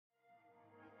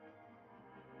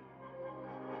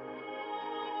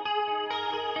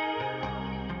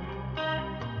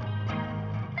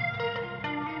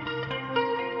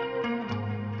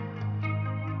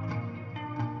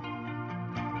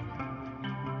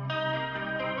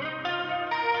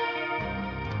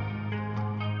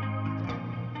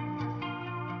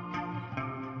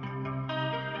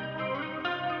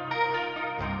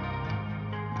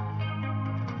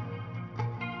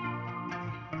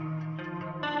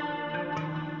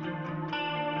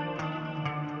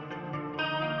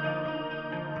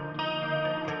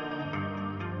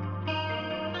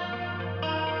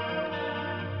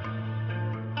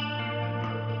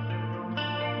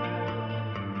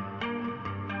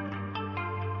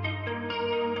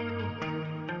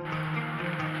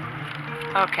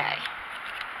Okay.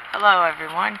 Hello,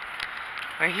 everyone.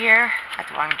 We're here at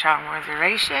the Wangchong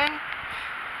Reservation.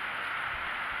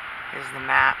 Here's the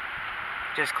map.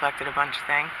 Just collected a bunch of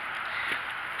things.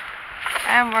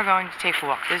 And we're going to take a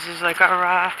walk. This is like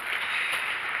our,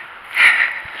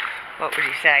 what would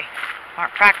you say? Our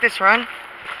practice run.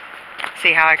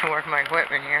 See how I can work my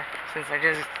equipment here, since I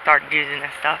just started using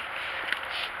this stuff.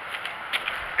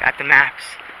 Got the maps.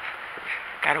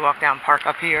 Gotta walk down Park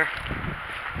up here.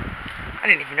 I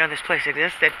didn't even know this place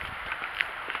existed.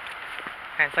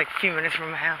 And it's like a few minutes from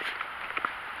my house.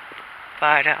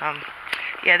 But,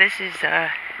 yeah, this is,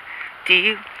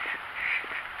 D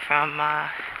from,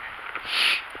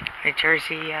 New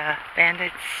Jersey,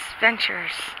 Bandits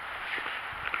Ventures.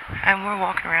 And we're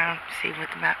walking around to see what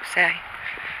the maps say.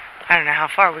 I don't know how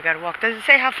far we gotta walk. Does it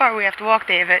say how far we have to walk,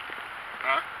 David?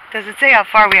 Huh? Does it say how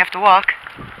far we have to walk?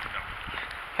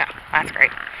 No, that's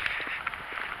great.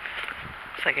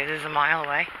 It's like it is a mile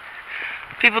away.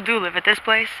 People do live at this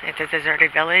place. It's a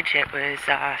deserted village. It was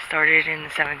started in the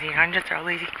 1700s,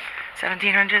 early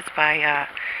 1700s, by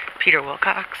Peter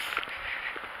Wilcox.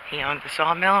 He owned the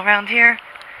sawmill around here.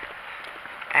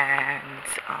 And,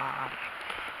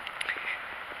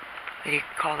 what do you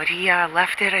call it? He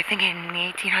left it, I think, in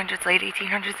the 1800s, late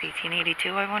 1800s,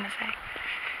 1882, I want to say.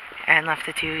 And left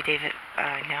it to David,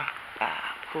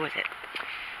 who was it?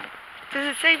 Does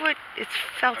it say what it's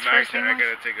Felt's first name was?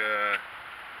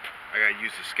 I gotta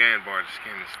use the scan bar to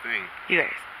scan this thing. You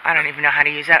guys, I don't even know how to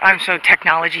use that. I'm so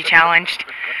technology challenged.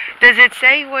 Does it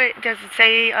say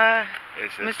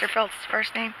Mr. Felt's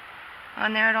first name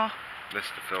on there at all?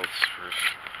 Mr. Felt's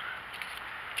first.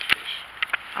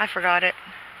 I forgot it.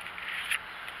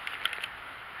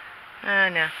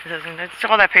 No, it doesn't. It's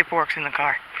all that paperwork's in the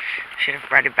car. Should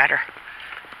have read it better.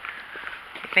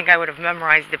 I think I would have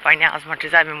memorized it by now, as much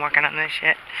as I've been working on this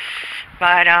shit.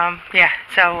 But, yeah,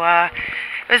 so,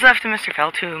 it was left to Mr.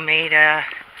 Felt, who made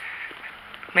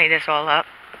this all up.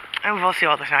 And we'll see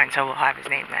all the signs, so we'll have his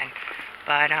name then.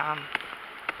 But,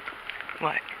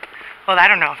 what? Well, I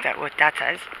don't know if what that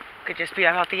says. Could just be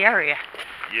about the area.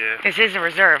 Yeah. This is a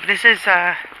reserve. This is,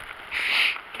 I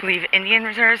believe, Indian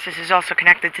reserves. This is also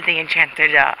connected to the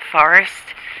Enchanted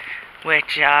Forest,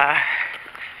 which,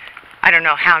 I don't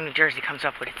know how New Jersey comes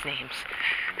up with its names.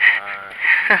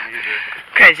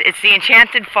 Because it's the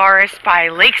Enchanted Forest by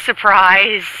Lake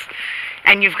Surprise,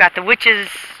 and you've got the Witches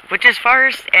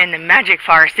Forest and the Magic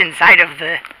Forest inside of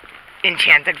the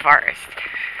Enchanted Forest.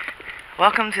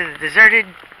 Welcome to the deserted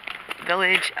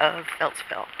village of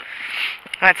Feltville.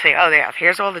 Let's see. Oh, yeah.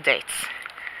 Here's all the dates.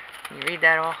 Can you read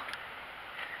that all?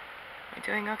 Am I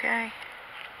doing okay?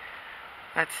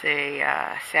 Let's see.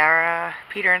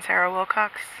 Peter and Sarah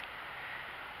Wilcox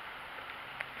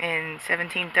in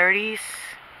 1730s.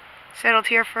 Settled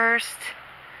here first.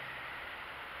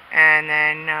 And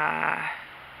then,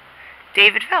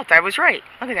 David Felt. I was right.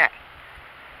 Look at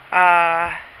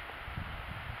that.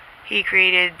 He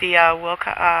created the,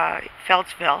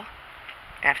 Feltville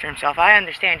after himself. I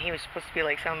understand he was supposed to be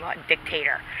like some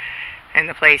dictator in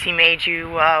the place. He made you,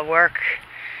 work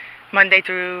Monday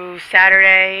through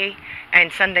Saturday,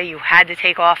 and Sunday you had to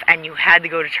take off and you had to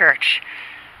go to church.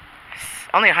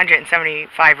 Only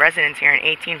 175 residents here in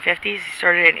 1850s. He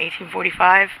started in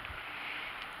 1845.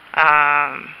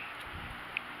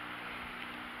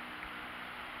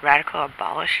 Radical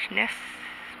abolitionists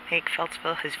make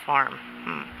Feltville his farm.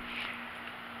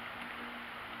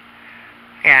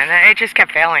 Yeah, and it just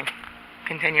kept failing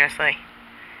continuously.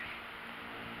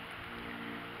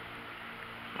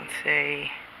 Let's see.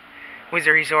 It was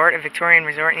a resort, a Victorian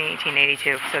resort in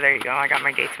 1882. So there you go. I got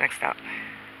my dates mixed up.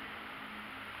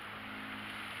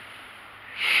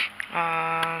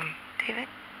 David,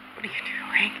 what are you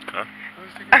doing? Huh?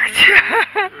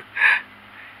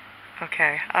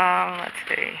 Okay, let's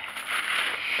see.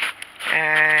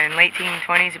 In late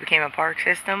 1820s, it became a park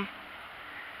system.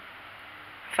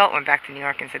 Felt went back to New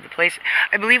York and said the place,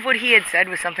 I believe what he had said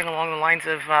was something along the lines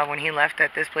of, when he left,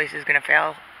 that this place is going to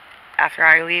fail after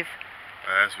I leave.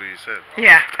 That's what he said.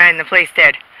 Yeah, and the place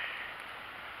did.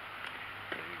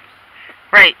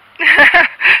 Right.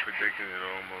 Predicting it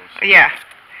almost. Yeah.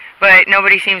 But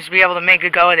nobody seems to be able to make a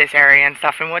go of this area and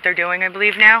stuff. And what they're doing, I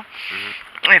believe now,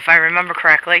 if I remember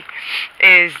correctly,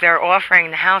 is they're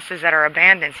offering the houses that are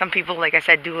abandoned. Some people, like I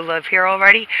said, do live here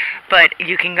already, but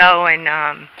you can go and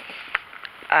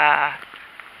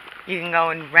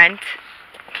rent.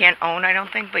 You can't own, I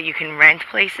don't think, but you can rent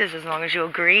places as long as you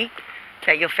agree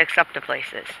that you'll fix up the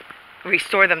places.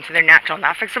 Restore them to their natural,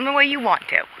 not fix them the way you want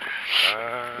to.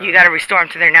 You got to restore them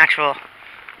to their natural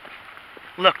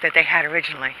look that they had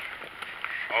originally.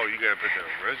 Oh, you gotta put the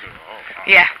original. Oh,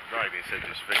 Yeah. right. They said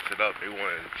just fix it up.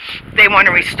 They want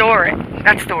to restore it.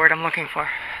 That's the word I'm looking for.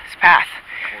 This path.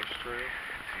 horse trail.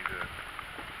 See the.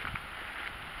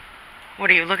 What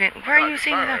are you looking? Where are you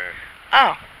seeing that? that?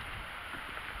 Oh.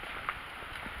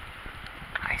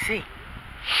 I see.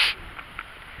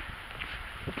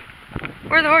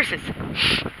 Where are the horses?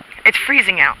 It's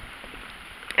freezing out.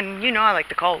 And you know I like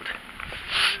the cold.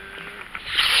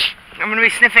 I'm going to be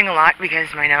sniffing a lot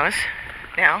because my nose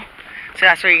now. So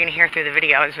that's what you're going to hear through the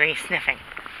video is me sniffing.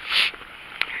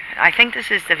 I think this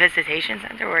is the visitation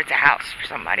center or it's a house for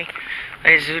somebody.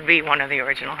 This would be one of the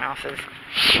original houses.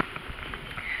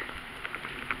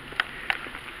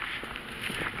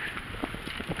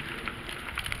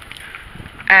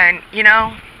 And, you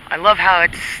know, I love how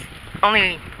it's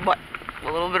only, what,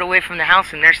 a little bit away from the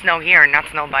house and there's snow here and not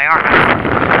snow by our house.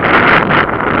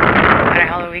 How the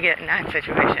hell do we get in that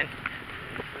situation?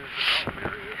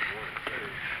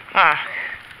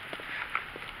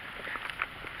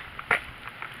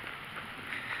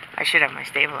 I should have my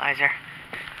stabilizer.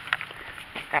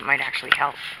 That might actually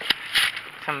help.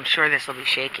 So I'm sure this will be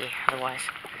shaky otherwise.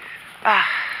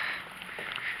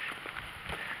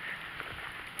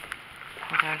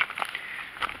 Hold on.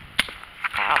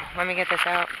 Ow, let me get this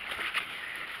out.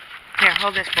 Here,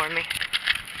 hold this for me.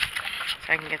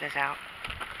 So I can get this out.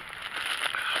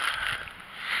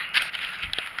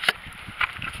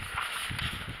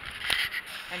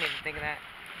 I didn't even think of that.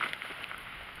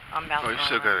 I'm bouncing. Oh, you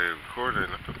still got it recording.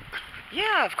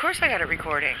 Yeah, of course I got it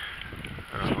recording.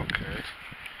 Oh, okay.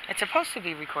 It's supposed to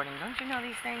be recording. Don't you know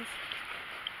these things?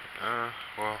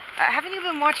 Well. Haven't you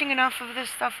been watching enough of this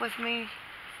stuff with me?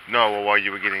 No, well, while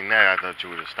you were getting that, I thought you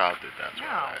would have stopped it. That's no,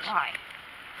 why I asked. Why?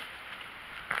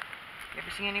 You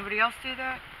ever see anybody else do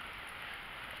that?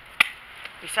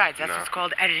 Besides, that's what's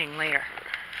called editing later.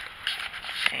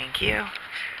 Thank you.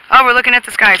 Oh, we're looking at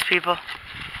the skies, people.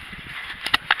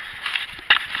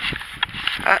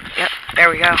 Yep, there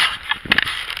we go.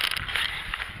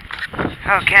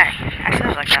 Okay, actually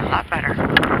I like that a lot better.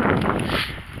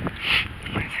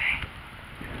 Let's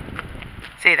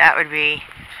see, that would be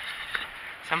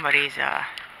somebody's, yeah,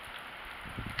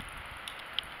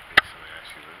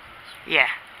 it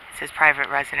says private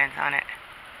residence on it.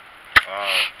 Oh,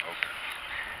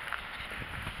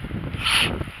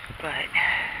 okay. But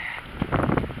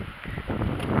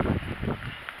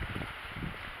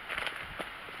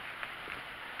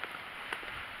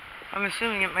I'm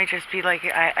assuming it might just be like,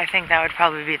 I think that would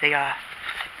probably be the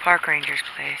park ranger's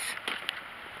place.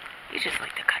 You just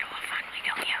like to cut off on me,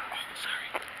 don't you? Oh,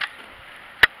 sorry.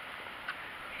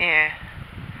 Yeah,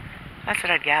 that's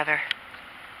what I'd gather.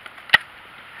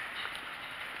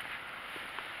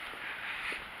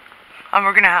 I'm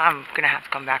gonna have to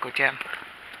come back with Jim.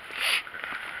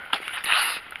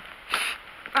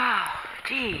 Oh,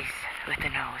 jeez, with the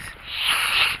nose.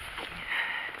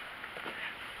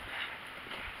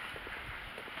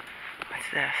 What's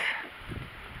this?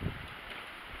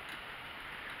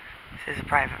 This is a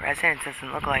private residence.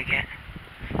 Doesn't look like it.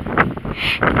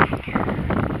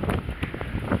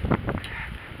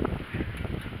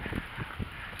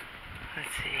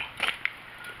 Let's see.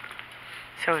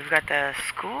 So we've got the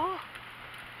school.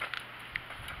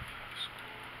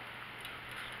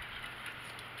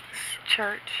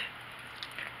 Church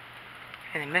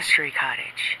and the mystery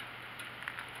cottage.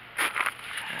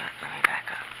 Let me back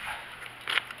up.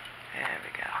 There we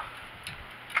go.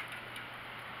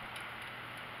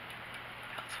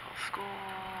 Feltville School.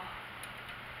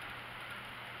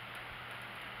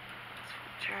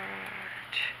 Feltville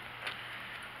Church.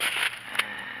 And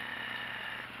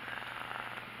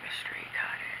mystery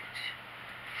cottage.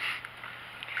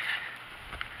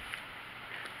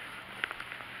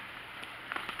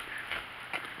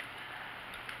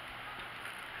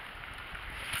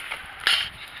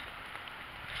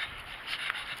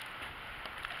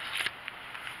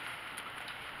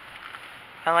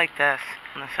 I like this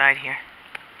on the side here.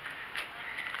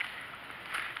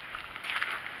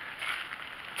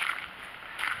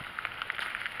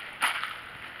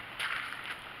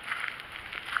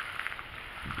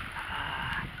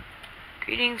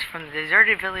 Greetings from the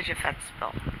deserted village of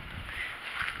Feltville.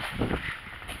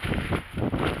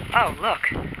 Oh, look.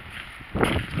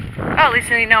 Oh, at least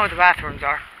they know where the bathrooms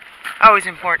are. Always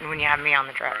important when you have me on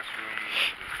the trip.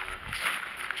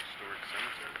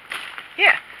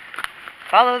 Yeah.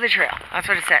 Follow the trail. That's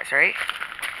what it says, right?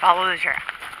 Follow the trail.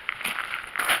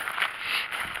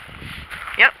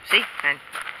 Yep, see? And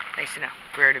nice to know.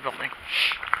 We're already building.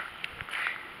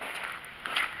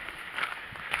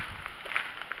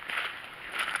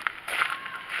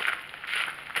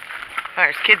 Oh,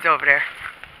 there's kids over there.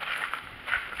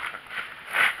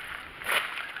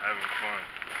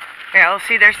 Yeah, let's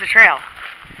see, there's the trail.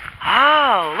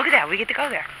 Oh, look at that. We get to go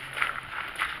there.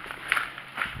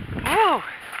 Woo!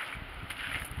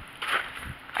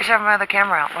 I should have my other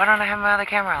camera out. Why don't I have my other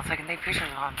camera out so I can take pictures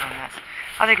while I'm doing this?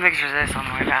 I'll take pictures of this on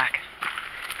the way back.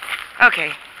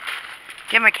 Okay.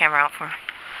 Get my camera out for me.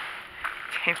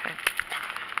 David.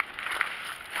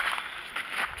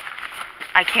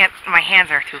 I can't, my hands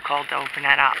are too cold to open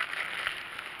that up.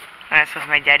 And that's with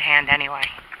my dead hand anyway.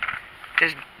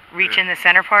 Just reach in the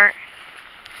center part.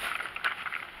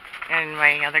 And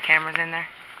my other camera's in there.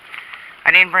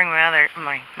 I didn't bring my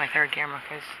third camera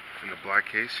because... In the black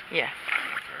case? Yeah.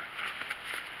 Okay.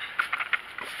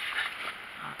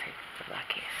 I'll take the black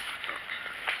case.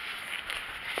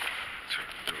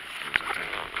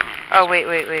 Oh, wait.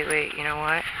 You know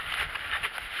what?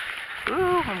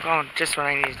 Ooh, I'm going just what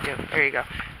I need to do. There you go.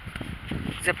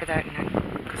 Zipper that in,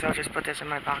 because I'll just put this in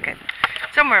my pocket.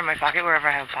 Somewhere in my pocket, wherever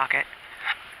I have a pocket.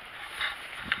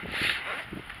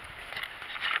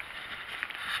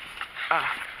 Oh,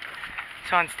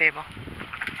 so unstable.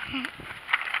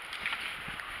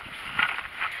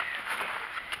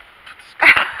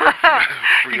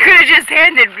 You could have just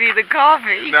handed me the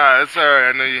coffee. Nah, it's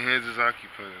alright. I know your hands is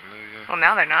occupied. Well,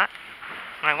 now they're not.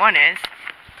 My one is. What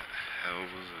the hell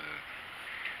was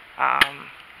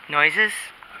that? Noises?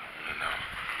 I don't know.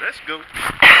 Let's go.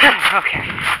 Okay.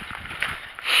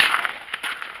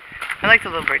 I like the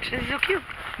little bridge. This is so cute.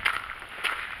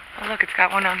 Oh, look, it's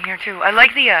got one on here, too. I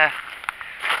like the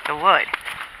wood.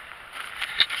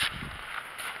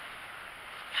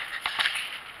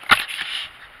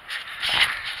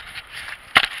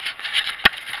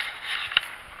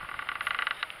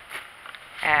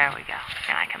 There we go.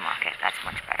 And I can lock it. That's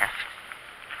much better.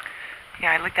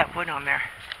 Yeah, I like that wood on there.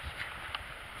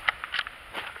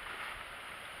 Look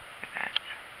at that.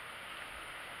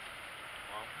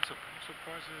 Wow, I'm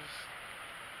surprised it's...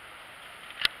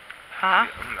 Huh?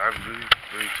 Yeah, I'm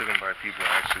really taken by people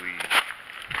actually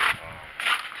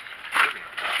living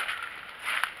out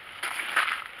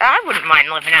there. I wouldn't mind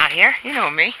living out here. You know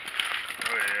me.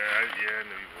 Oh yeah, I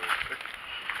know you would.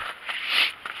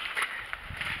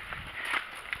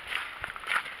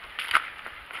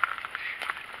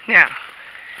 Yeah.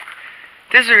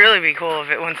 This would really be cool if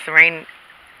it once the rain...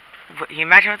 Can you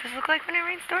imagine what this looks like when it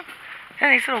rainstorm? Yeah,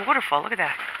 nice little waterfall. Look at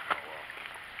that. Oh wow.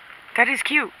 That is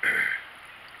cute.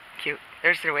 Cute.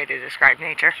 There's the way to describe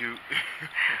nature. Cute.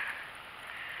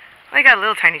 I got a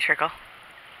little tiny trickle.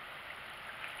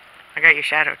 I got your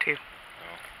shadow too.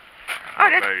 Oh,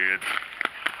 that's... I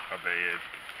bet you.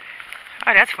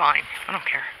 Oh, that's fine. I don't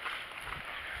care.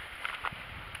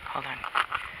 Hold on.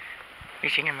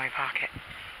 Reaching in my pocket.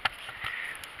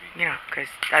 You know, because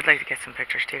I'd like to get some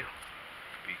pictures too.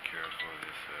 Be careful of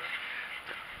this.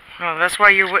 Well, that's why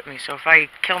you're with me, so if I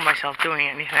kill myself doing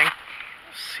anything...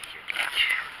 See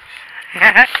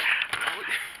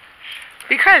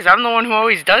Because I'm the one who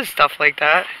always does stuff like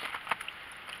that.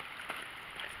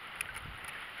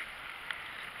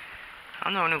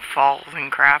 I'm the one who falls and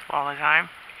crap all the time.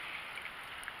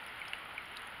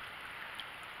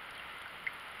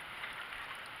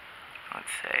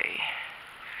 Let's see.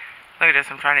 Look at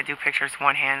this, I'm trying to do pictures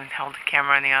one hand and hold the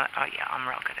camera in the other. Oh yeah, I'm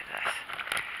real good at this.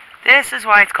 This is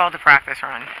why it's called the practice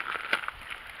run.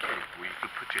 Well, you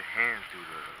could put your hand through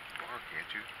the bar,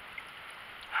 can't you?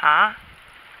 Huh?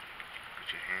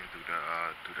 Put your hand through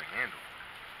the handle.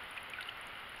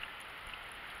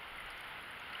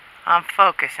 I'm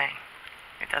focusing.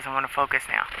 It doesn't want to focus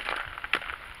now.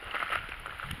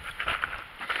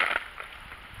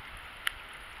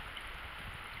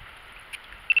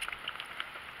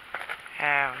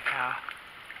 There we go.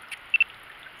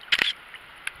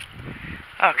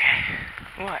 Okay.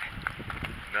 What?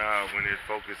 Nah, when it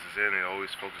focuses in, it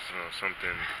always focuses on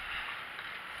something.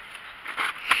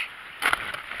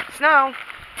 Snow.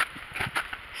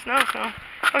 Snow.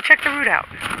 Oh, check the root out.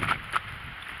 What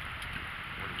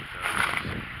is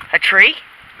that? A tree?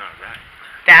 No,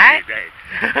 That?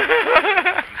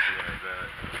 That.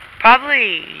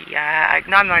 Probably, no,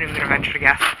 I'm not even going to venture to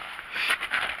guess.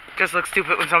 Just looks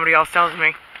stupid when somebody else tells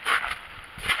me.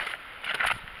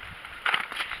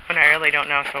 And I really don't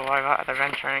know, so why bother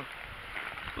venturing?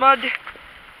 Mud.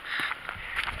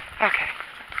 Okay.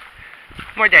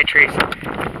 More dead trees.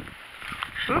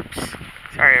 Oops.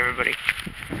 Sorry, everybody.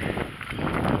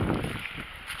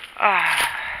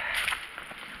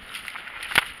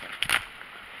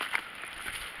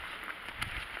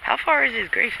 How far is his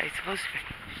grave site supposed to be?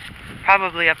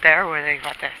 Probably up there where they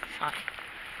got that sign.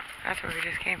 That's where we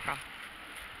just came from.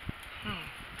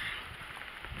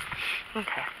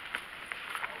 Okay.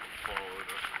 I'll follow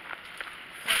the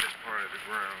flattest part of the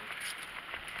ground.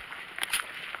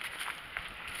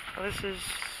 Well, this is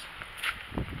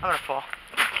I'm gonna fall.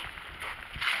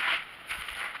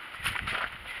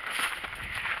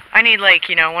 I need, like,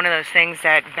 you know, one of those things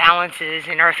that balances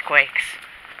in earthquakes.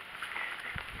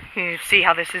 You see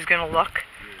how this is gonna look?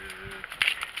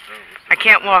 I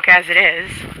can't walk as it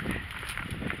is.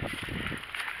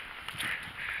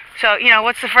 So, you know,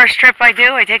 what's the first trip I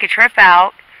do? I take a trip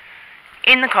out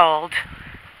in the cold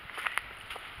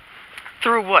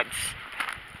through woods.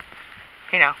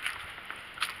 You know,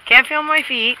 can't feel my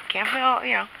feet, can't feel,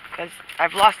 you know, because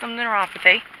I've lost them to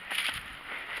neuropathy.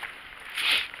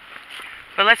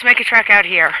 But let's make a trek out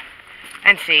here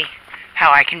and see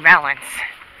how I can balance.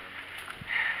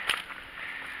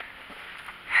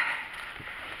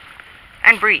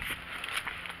 And breathe.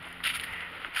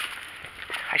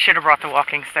 I should have brought the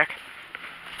walking stick.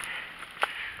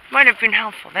 Might have been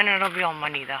helpful. Then it'll be all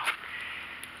money, though.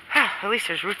 At least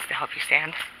there's roots to help you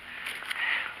stand.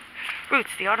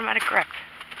 Roots, the automatic grip.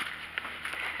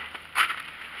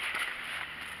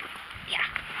 Yeah,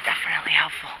 definitely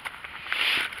helpful.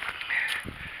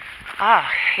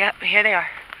 Ah, yep, here they are.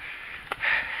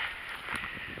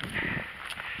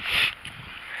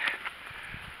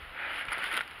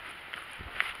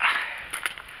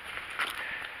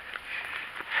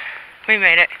 We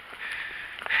made it.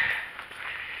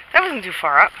 That wasn't too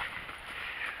far up.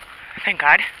 Thank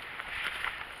God.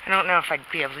 I don't know if I'd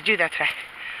be able to do that today.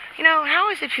 You know, how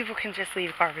is it people can just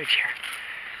leave garbage here?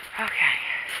 Okay.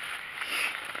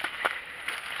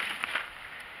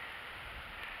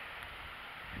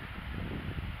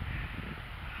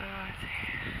 Let's see.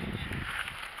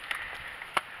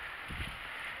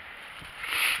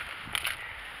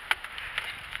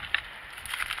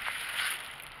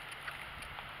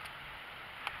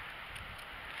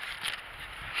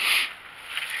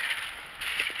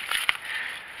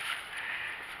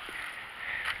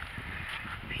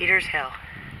 Peters Hill.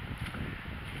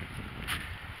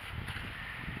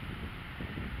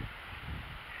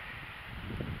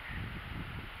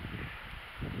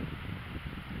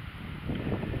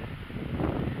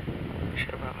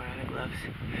 Should have brought my other gloves.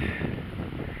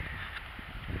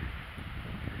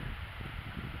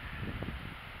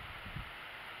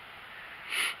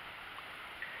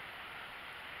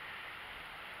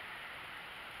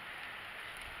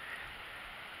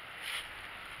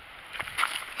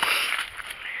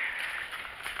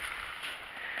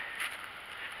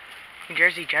 New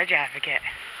Jersey Judge Advocate.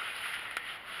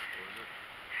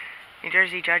 New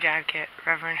Jersey Judge Advocate,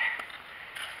 Reverend.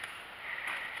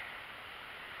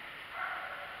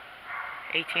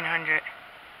 1800.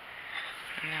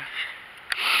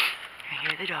 I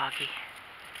hear the doggy.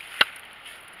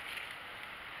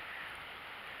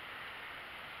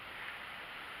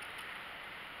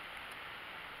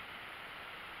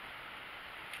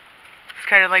 It's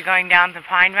kind of like going down the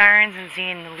pine barrens and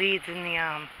seeing the leads in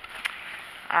the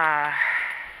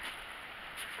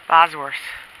Bosworth.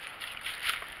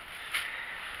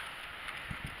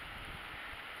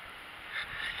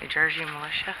 New Jersey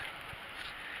militia.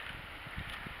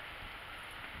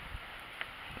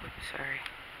 Oops, sorry.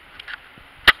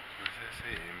 What does that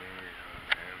say?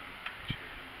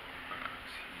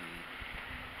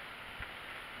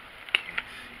 Can't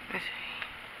see.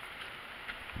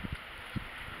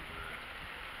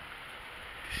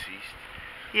 Deceased?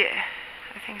 Yeah,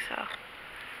 I think so.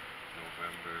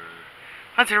 November.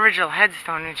 That's an original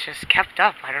headstone. It's just kept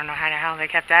up. I don't know how the hell they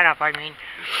kept that up. I mean,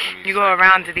 The you go 22nd.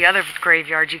 around to the other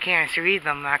graveyards, you can't read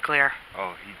them that clear.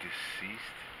 Oh, he deceased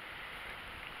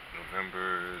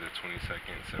November the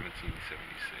 22nd, 1776,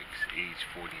 age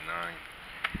 49.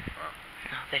 Wow.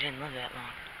 No, they didn't live that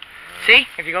long. See,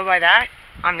 if you go by that,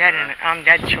 I'm dead in it. I'm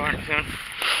dead short soon.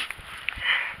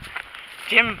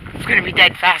 Jim's gonna be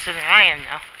dead faster than I am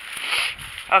now.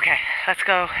 Okay, let's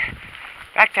go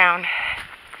back down.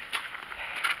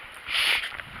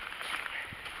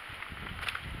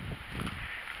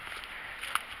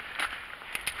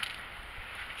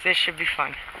 This should be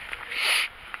fun.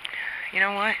 You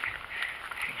know what?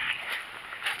 Hang on.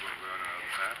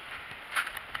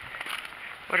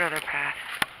 What other path?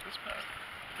 This path.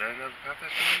 Is that another path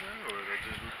that's going there, or is that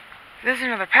just... There's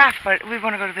another path, but we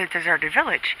want to go to the deserted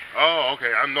village. Oh,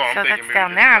 okay. I'm so thinking that's maybe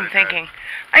down this there. is I'm like thinking.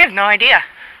 I have no idea.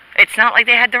 It's not like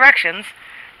they had directions.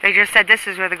 They just said this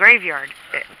is where the graveyard is.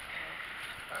 That's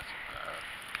a path.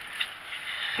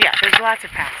 Yeah, there's lots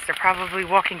of paths. They're probably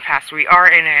walking paths. We are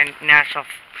in a national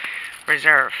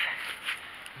reserve.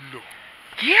 No.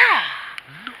 Yeah.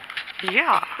 No.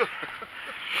 Yeah.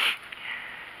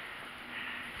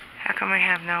 How come I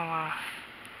have no,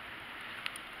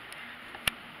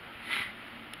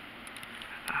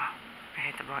 Oh, I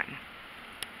hit the button.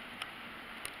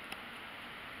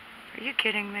 Are you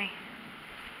kidding me?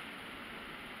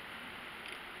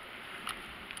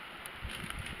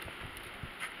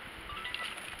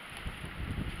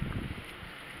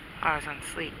 Oh, I was on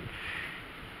sleep.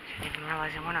 Didn't even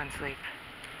realize I went on sleep.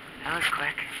 That was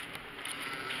quick.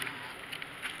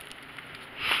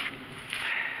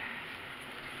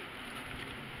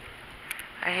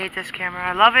 I hate this camera.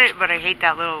 I love it, but I hate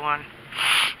that little one.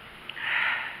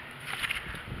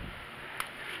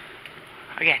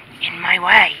 Again, in my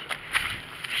way.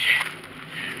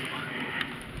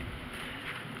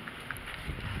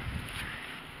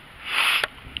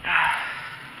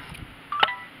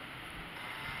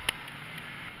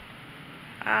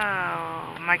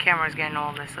 Oh, my camera's getting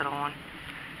old, this little one.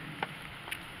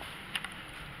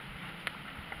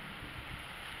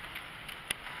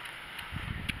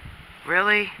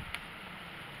 Really?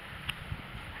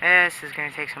 This is going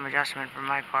to take some adjustment from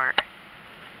my part.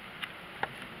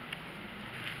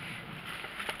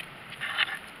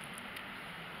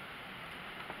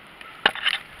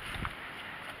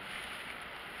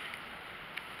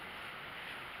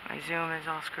 My zoom is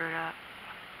all screwed up.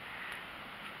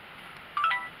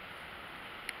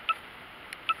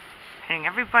 Hitting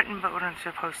every button but what I'm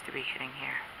supposed to be hitting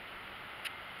here.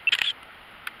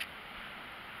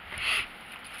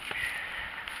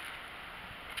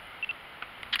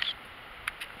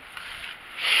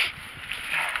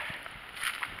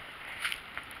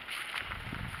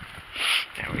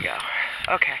 There we go.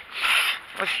 Okay.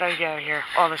 What should I get out of here?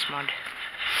 All this mud.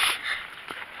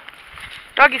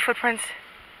 Doggy footprints.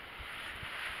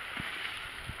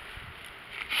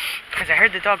 Because I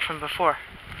heard the dog from before.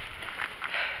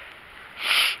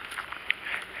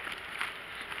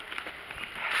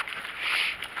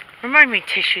 Remind me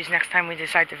tissues next time we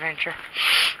decide to venture.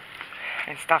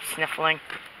 And stop sniffling.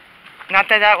 Not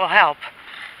that that will help.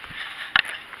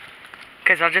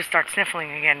 Because I'll just start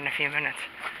sniffling again in a few minutes.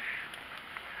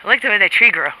 I like the way that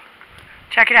tree grew.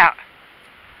 Check it out.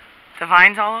 The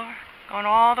vines all over. Going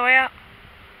all the way up.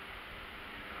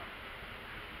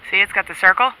 See, it's got the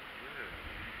circle.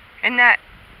 And that's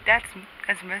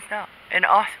messed up. And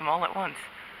awesome all at once.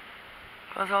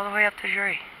 Goes all the way up the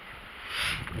tree.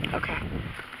 Okay.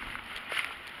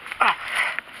 Oh.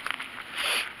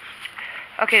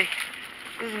 Okay.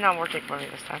 This is not working for me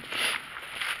this time.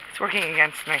 It's working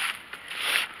against me.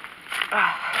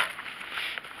 Oh.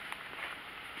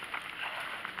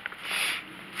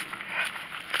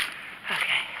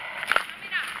 Okay.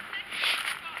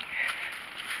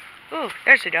 Ooh,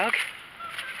 there's a dog.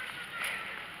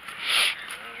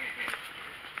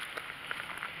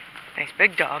 Nice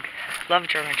big dog. Love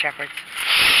German Shepherds.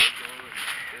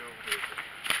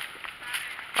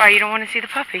 Why, you don't want to see the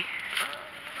puppy?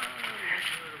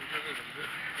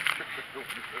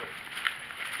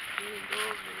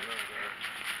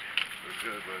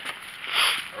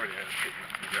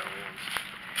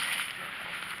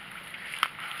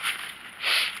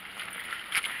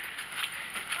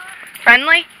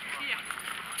 Friendly?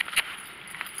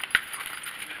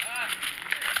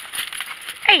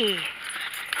 Hey.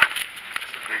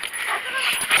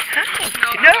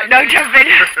 No jumping.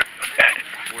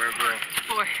 Where, bro?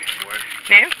 Boy.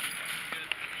 Name?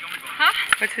 Huh?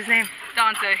 What's his name?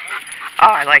 Dante. Oh,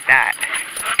 I like that.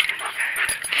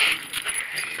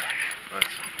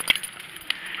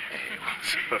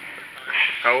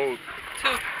 How old?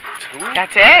 2. 2?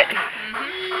 That's it?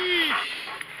 Mm-hmm.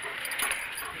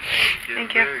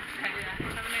 Thank you. Have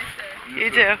a nice day. You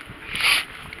too.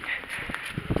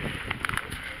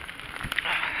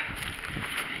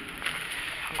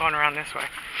 I'm going around this way.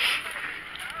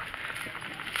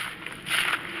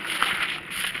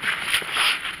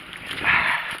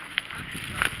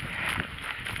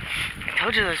 I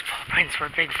told you those paw prints were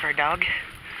big for a dog.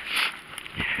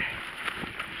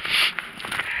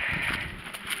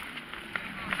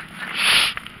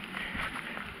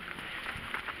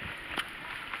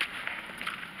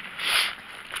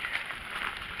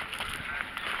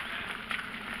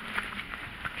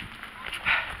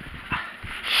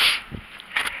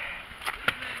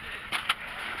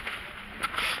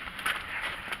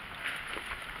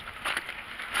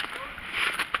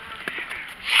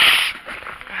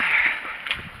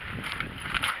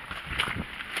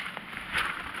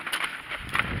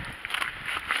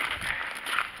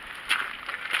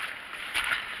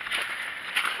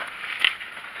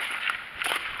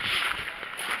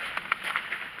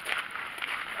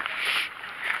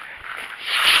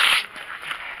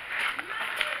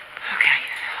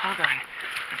 Hold on.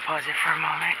 Pause it for a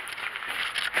moment.